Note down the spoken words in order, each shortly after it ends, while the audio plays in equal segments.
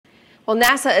Well,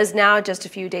 NASA is now just a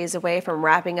few days away from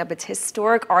wrapping up its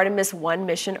historic Artemis I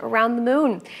mission around the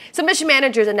moon. So mission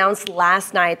managers announced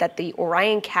last night that the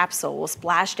Orion capsule will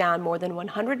splash down more than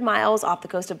 100 miles off the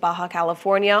coast of Baja,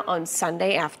 California on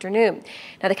Sunday afternoon.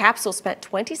 Now, the capsule spent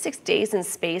 26 days in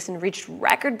space and reached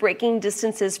record-breaking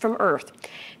distances from Earth.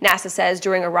 NASA says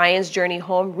during Orion's journey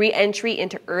home, re-entry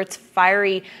into Earth's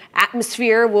fiery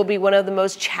atmosphere will be one of the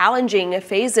most challenging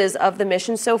phases of the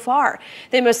mission so far.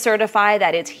 They must certify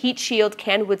that its heat shield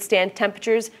can withstand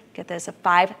temperatures, get this, of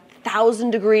 5,000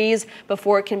 degrees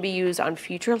before it can be used on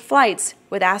future flights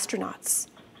with astronauts.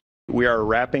 We are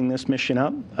wrapping this mission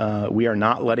up. We are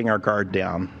not letting our guard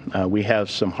down. We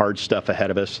have some hard stuff ahead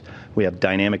of us. We have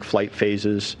dynamic flight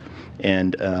phases,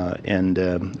 and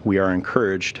we are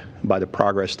encouraged by the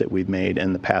progress that we've made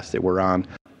and the path that we're on.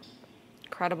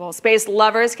 Incredible. Space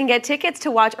lovers can get tickets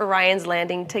to watch Orion's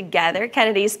landing together.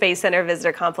 Kennedy Space Center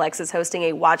Visitor Complex is hosting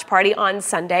a watch party on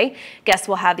Sunday. Guests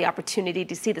will have the opportunity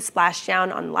to see the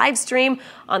splashdown on live stream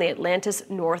on the Atlantis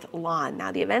North Lawn.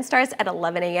 Now, the event starts at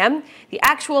 11 a.m. The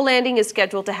actual landing is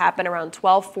scheduled to happen around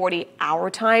 12:40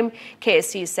 our time.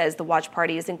 KSC says the watch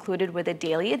party is included with a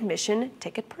daily admission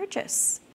ticket purchase.